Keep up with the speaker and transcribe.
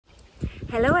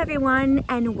Hello everyone,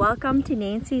 and welcome to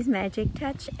Nancy's Magic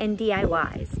Touch and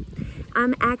DIYs.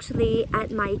 I'm actually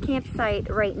at my campsite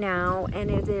right now,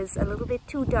 and it is a little bit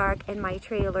too dark in my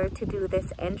trailer to do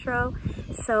this intro,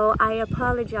 so I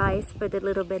apologize for the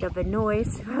little bit of a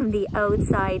noise from the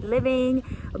outside living,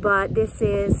 but this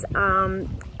is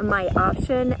my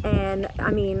option. And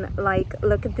I mean, like,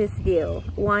 look at this view.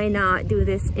 Why not do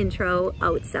this intro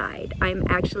outside? I'm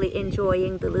actually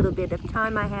enjoying the little bit of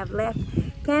time I have left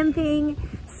camping,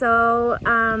 so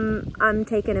I'm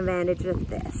taking advantage of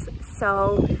this.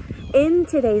 So in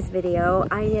today's video,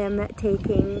 I am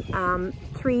taking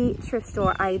 3 thrift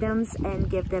store items and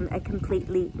give them a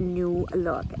completely new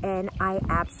look, and I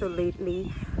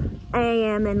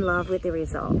am in love with the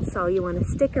results. So you want to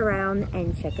stick around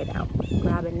and check it out.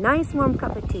 Grab a nice warm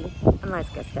cup of tea and let's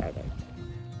get started.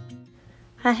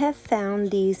 I have found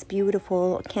these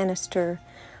beautiful canister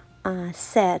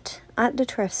set at the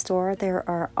thrift store. There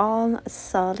are all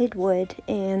solid wood,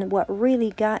 and what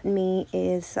really got me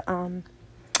is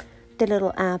the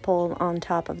little apple on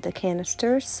top of the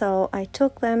canister. So I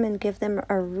took them and give them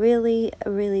a really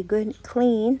good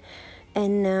clean,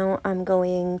 and now I'm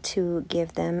going to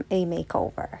give them a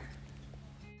makeover.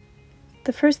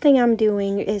 The first thing I'm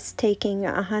doing is taking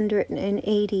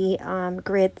 180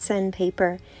 grit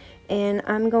sandpaper, and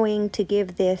I'm going to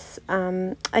give this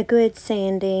a good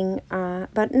sanding,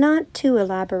 but not too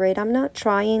elaborate. I'm not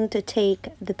trying to take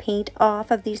the paint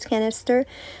off of these canister.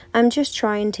 I'm just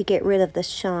trying to get rid of the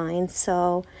shine.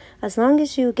 So as long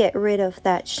as you get rid of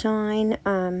that shine,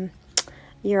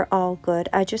 you're all good.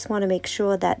 I just want to make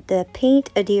sure that the paint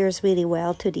adheres really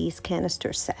well to these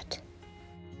canister set.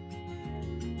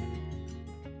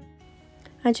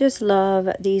 I just love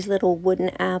these little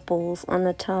wooden apples on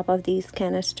the top of these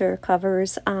canister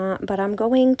covers, but I'm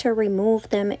going to remove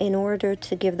them in order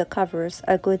to give the covers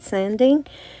a good sanding,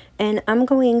 and I'm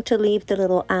going to leave the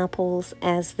little apples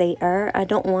as they are. I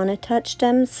don't want to touch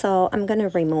them, so I'm going to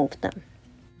remove them.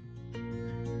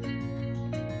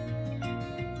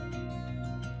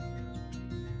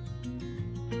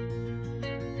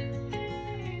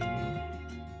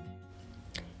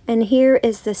 And here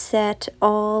is the set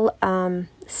all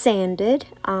sanded.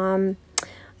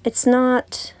 It's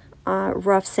not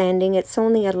rough sanding, it's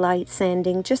only a light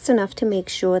sanding, just enough to make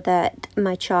sure that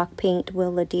my chalk paint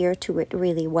will adhere to it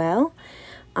really well.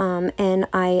 And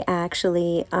I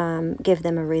actually give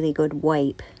them a really good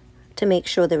wipe to make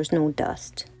sure there's no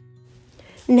dust.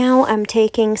 Now I'm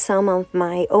taking some of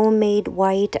my homemade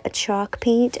white chalk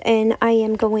paint, and I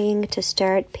am going to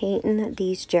start painting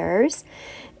these jars.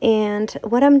 And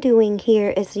what I'm doing here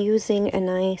is using a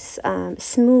nice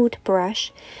smooth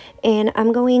brush, and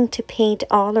I'm going to paint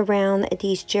all around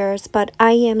these jars, but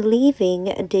I am leaving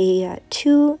the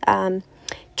 2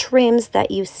 trims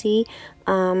that you see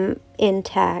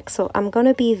intact. So I'm going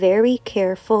to be very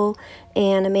careful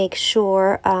and make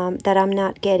sure that I'm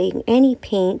not getting any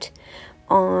paint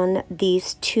on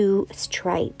these 2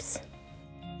 stripes.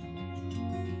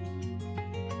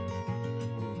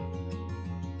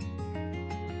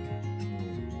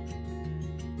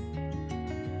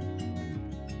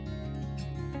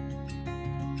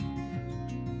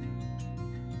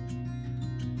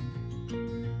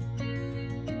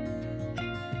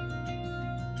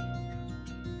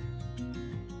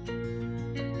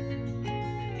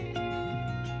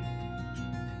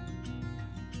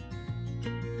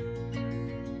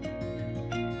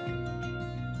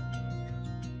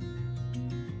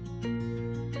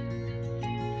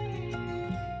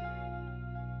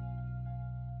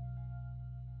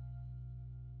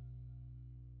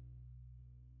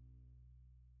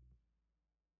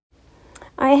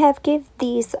 I have give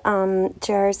these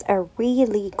jars a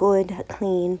really good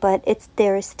clean, but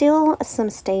there is still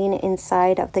some stain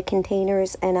inside of the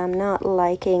containers, and I'm not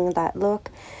liking that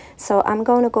look. So I'm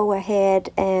going to go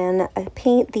ahead and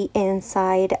paint the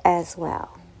inside as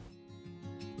well.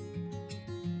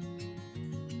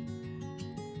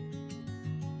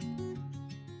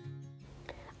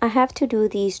 I have to do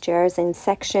these jars in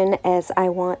section as I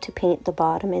want to paint the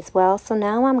bottom as well. So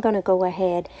now I'm going to go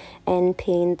ahead and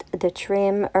paint the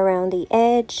trim around the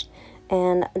edge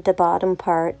and the bottom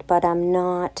part, but I'm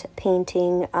not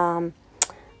painting, I'm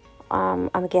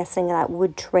guessing that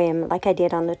wood trim like I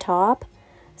did on the top.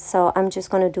 So I'm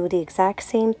just going to do the exact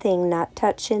same thing, not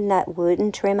touching that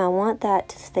wooden trim. I want that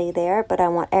to stay there, but I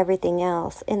want everything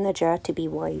else in the jar to be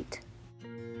white.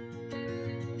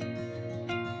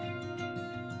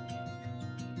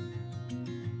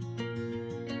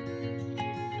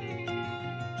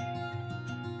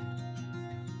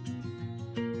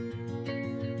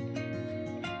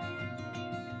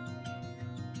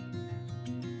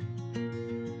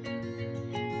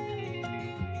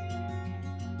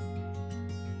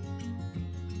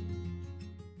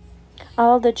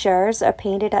 All the jars are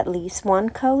painted at least one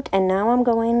coat, and now I'm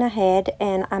going ahead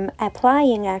and I'm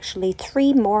applying actually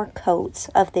 3 more coats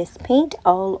of this paint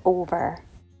all over.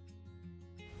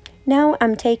 Now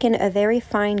I'm taking a very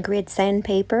fine grid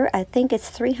sandpaper. I think it's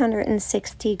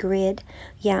 360 grit,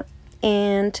 yeah,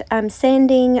 and I'm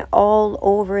sanding all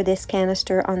over this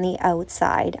canister on the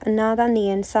outside, not on the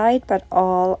inside but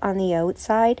all on the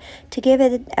outside, to give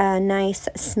it a nice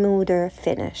smoother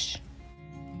finish.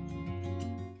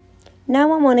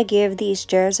 Now I want to give these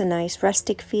jars a nice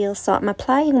rustic feel, so I'm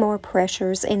applying more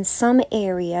pressures in some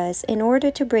areas in order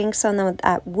to bring some of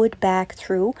that wood back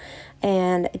through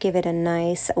and give it a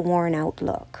nice worn out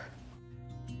look.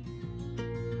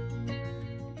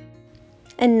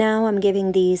 And now I'm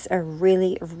giving these a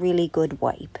really good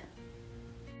wipe.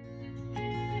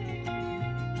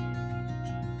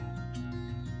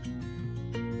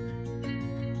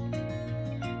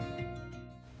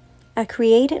 I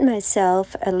created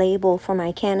myself a label for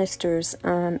my canisters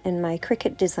in my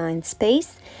Cricut design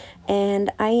space,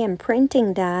 and I am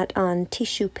printing that on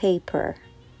tissue paper.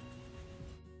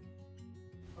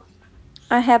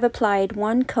 I have applied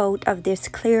 1 coat of this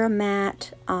clear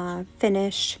matte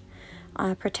finish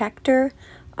protector,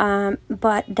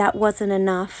 but that wasn't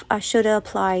enough. I should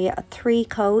apply 3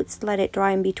 coats, let it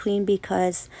dry in between,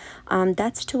 because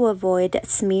that's to avoid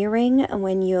smearing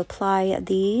when you apply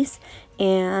these,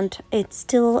 and it's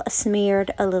still smeared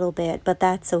a little bit, but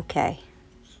that's okay.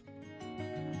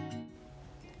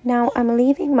 Now I'm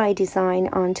leaving my design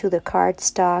onto the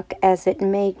cardstock, as it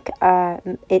make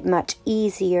it much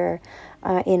easier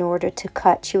in order to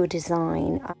cut your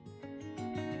design.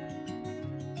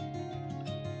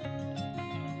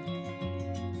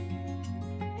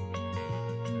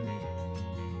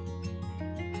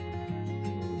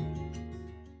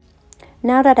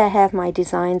 Now that I have my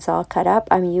designs all cut up,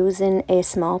 I'm using a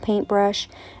small paintbrush,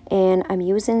 and I'm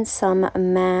using some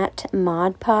matte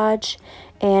Mod Podge,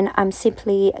 and I'm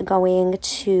simply going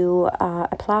to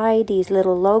apply these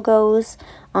little logos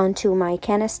onto my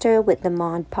canister with the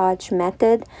Mod Podge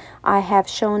method. I have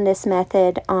shown this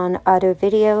method on other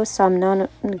videos, so I'm not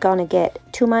gonna get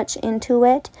too much into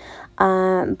it,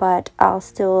 but I'll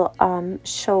still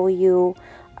show you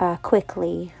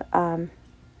quickly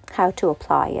how to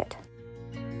apply it.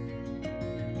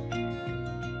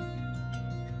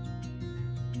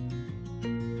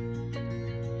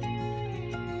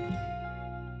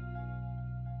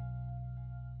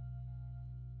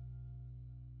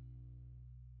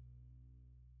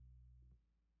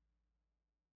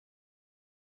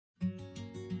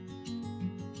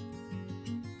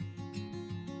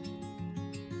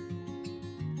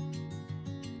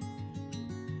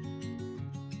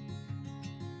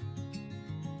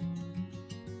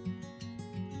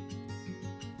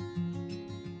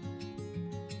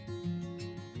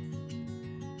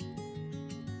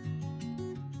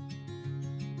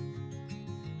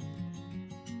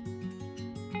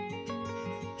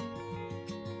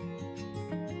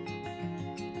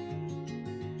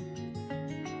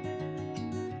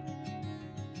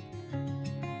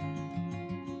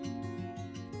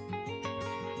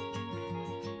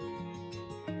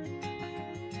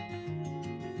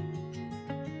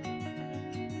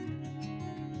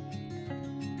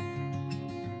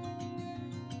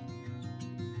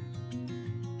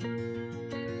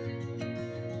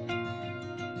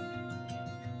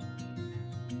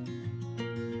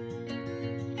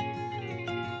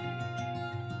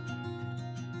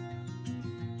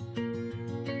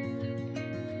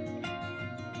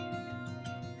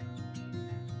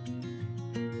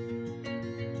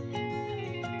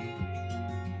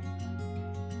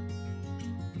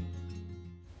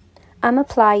 I'm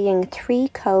applying 3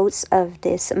 coats of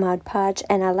this Mod Podge,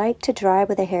 and I like to dry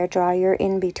with a hair dryer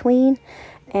in between,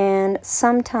 and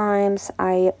sometimes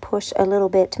I push a little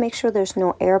bit to make sure there's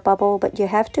no air bubble, but you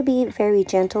have to be very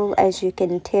gentle as you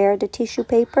can tear the tissue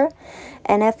paper.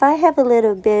 And if I have a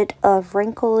little bit of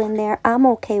wrinkle in there, I'm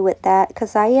okay with that,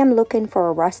 because I am looking for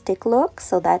a rustic look,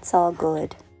 so that's all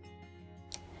good.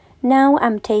 Now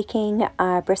I'm taking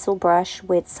a bristle brush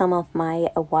with some of my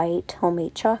white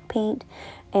homemade chalk paint,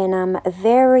 and I'm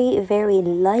very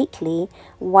lightly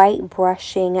white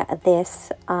brushing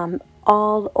this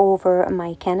all over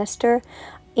my canister,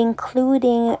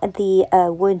 including the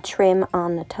wood trim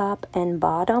on the top and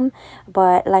bottom.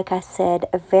 But like I said,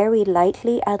 very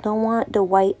lightly. I don't want the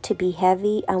white to be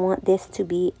heavy. I want this to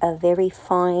be a very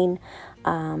fine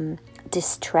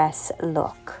distress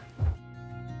look.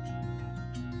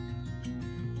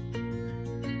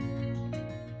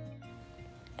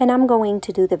 And I'm going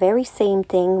to do the very same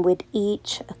thing with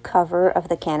each cover of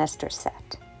the canister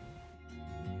set.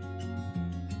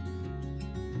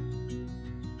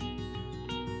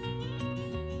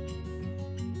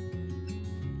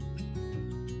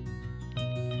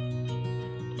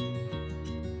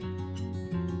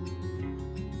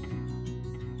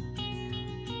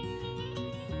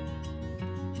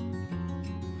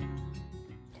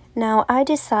 Now I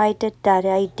decided that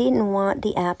I didn't want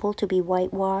the apple to be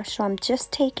whitewashed, so I'm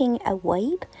just taking a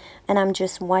wipe and I'm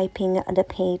just wiping the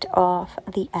paint off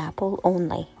the apple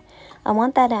only. I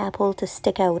want that apple to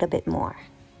stick out a bit more.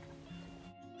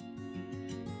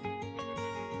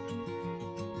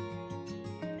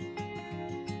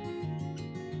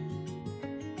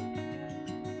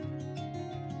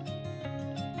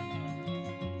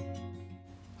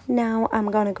 Now I'm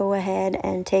going to go ahead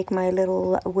and take my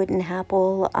little wooden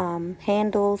apple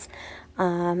handles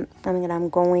and I'm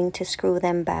going to screw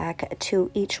them back to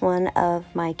each one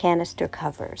of my canister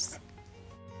covers.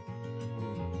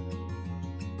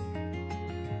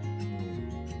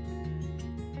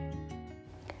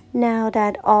 Now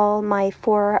that all my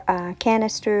 4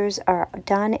 canisters are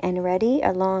done and ready,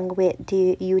 along with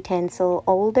the utensil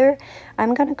holder,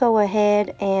 I'm going to go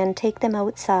ahead and take them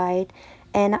outside,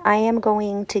 and I am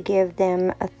going to give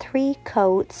them 3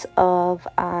 coats of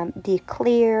the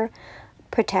clear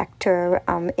protector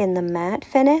in the matte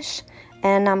finish,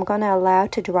 and I'm going to allow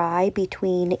to dry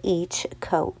between each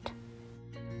coat.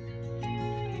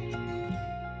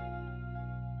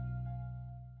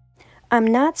 I'm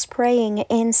not spraying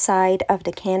inside of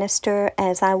the canister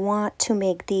as I want to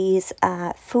make these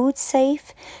food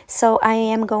safe, so I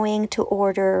am going to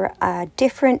order a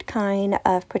different kind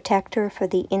of protector for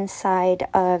the inside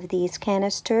of these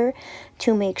canister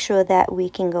to make sure that we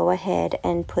can go ahead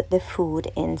and put the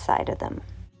food inside of them.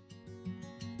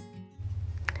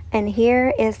 And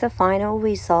here is the final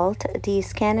result.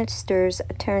 These canisters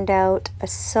turned out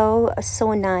so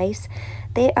nice.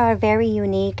 They are very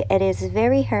unique. It is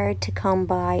very hard to come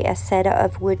by a set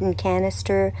of wooden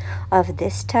canister of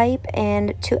this type,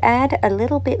 and to add a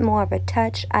little bit more of a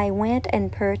touch, I went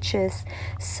and purchased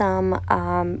some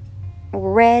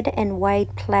red and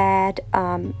white plaid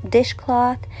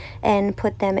dishcloth and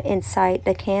put them inside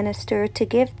the canister to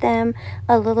give them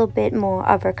a little bit more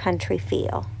of a country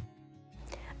feel.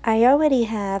 I already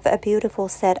have a beautiful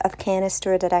set of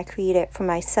canister that I created for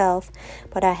myself,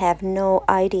 but I have no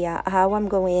idea how I'm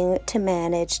going to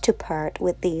manage to part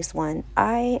with these ones.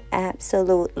 I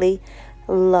absolutely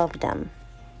love them.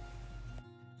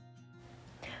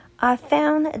 I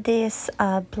found this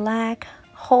black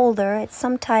holder. It's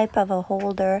some type of a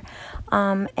holder,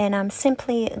 and I'm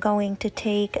simply going to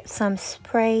take some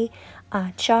spray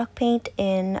chalk paint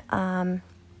in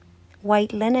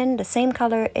white linen, the same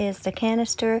color as the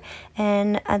canister,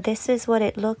 and this is what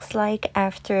it looks like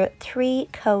after 3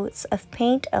 coats of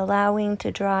paint, allowing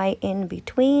to dry in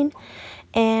between.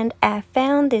 And I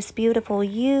found this beautiful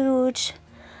huge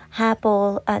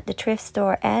apple at the thrift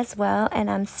store as well,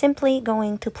 and I'm simply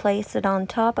going to place it on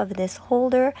top of this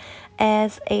holder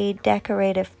as a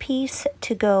decorative piece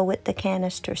to go with the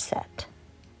canister set.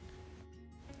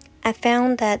 I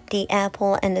found that the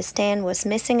apple and the stand was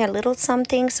missing a little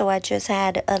something, so I just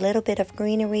had a little bit of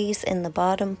greeneries in the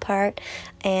bottom part,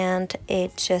 and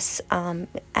it just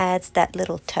adds that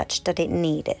little touch that it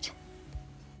needed.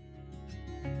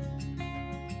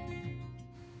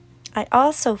 I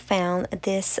also found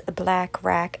this black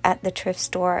rack at the thrift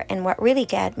store, and what really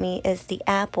got me is the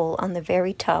apple on the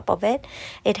very top of it.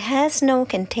 It has no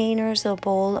containers or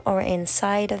bowl or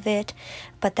inside of it,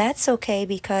 but that's okay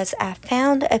because I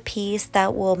found a piece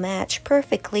that will match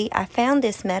perfectly. I found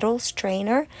this metal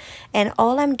strainer, and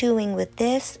all I'm doing with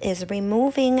this is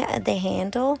removing the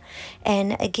handle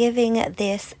and giving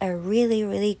this a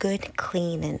really good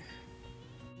cleaning.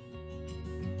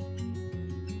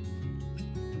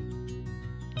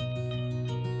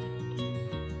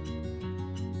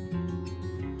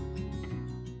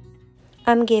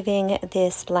 I'm giving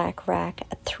this black rack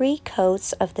 3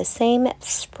 coats of the same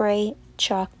spray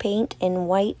chalk paint in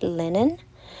white linen,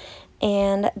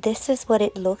 and this is what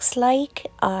it looks like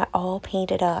all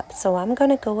painted up. So I'm going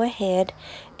to go ahead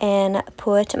and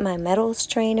put my metal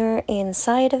strainer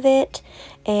inside of it,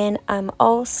 and I'm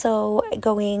also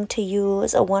going to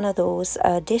use one of those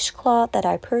dishcloth that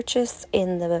I purchased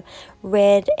in the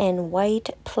red and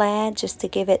white plaid just to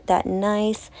give it that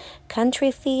nice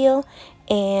country feel.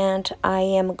 And I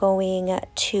am going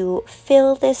to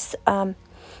fill this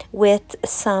with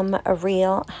some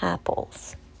real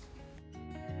apples.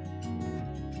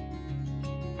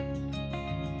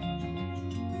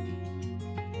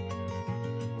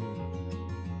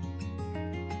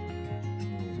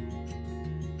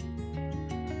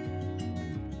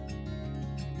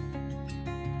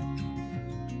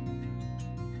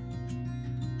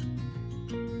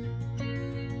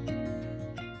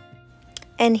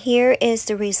 And here is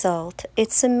the result.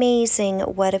 It's amazing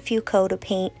what a few coat of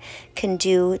paint can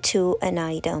do to an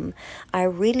item. I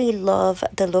really love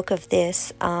the look of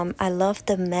this. I love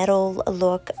the metal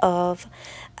look of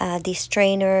the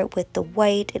strainer with the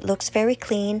white. It looks very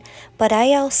clean, but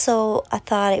I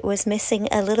thought it was missing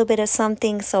a little bit of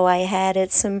something, so I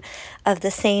added some of the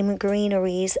same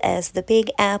greeneries as the Big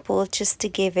Apple just to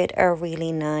give it a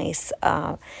really nice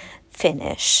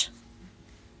finish.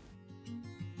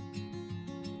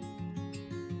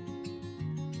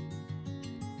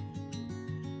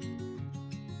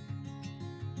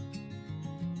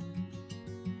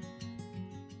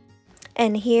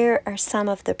 And here are some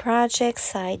of the projects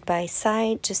side by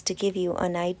side, just to give you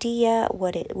an idea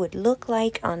what it would look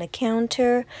like on a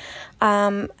counter.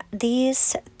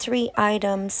 These 3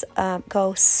 items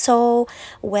go so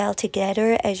well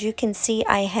together. As you can see,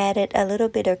 I added a little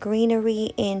bit of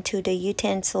greenery into the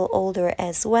utensil holder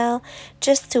as well,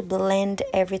 just to blend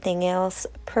everything else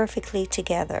perfectly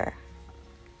together.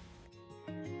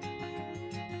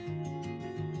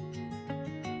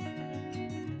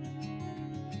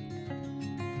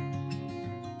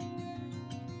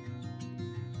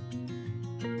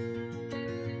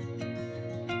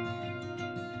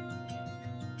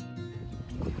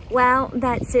 Well,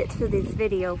 that's it for this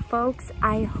video, folks.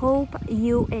 I hope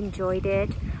you enjoyed it.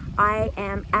 I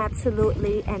am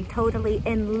absolutely and totally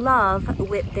in love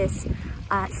with this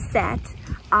set.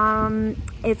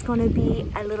 It's going to be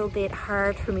a little bit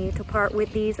hard for me to part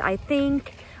with these. I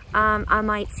think I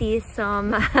might see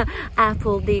some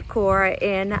Apple decor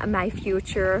in my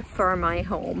future for my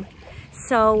home.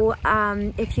 So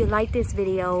if you like this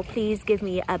video, please give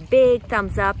me a big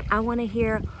thumbs up. I want to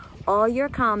hear all your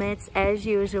comments as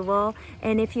usual,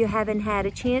 and if you haven't had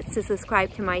a chance to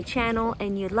subscribe to my channel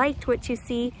and you liked what you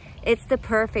see, it's the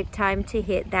perfect time to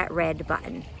hit that red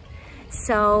button.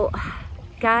 So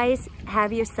guys,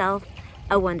 have yourself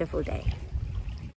a wonderful day.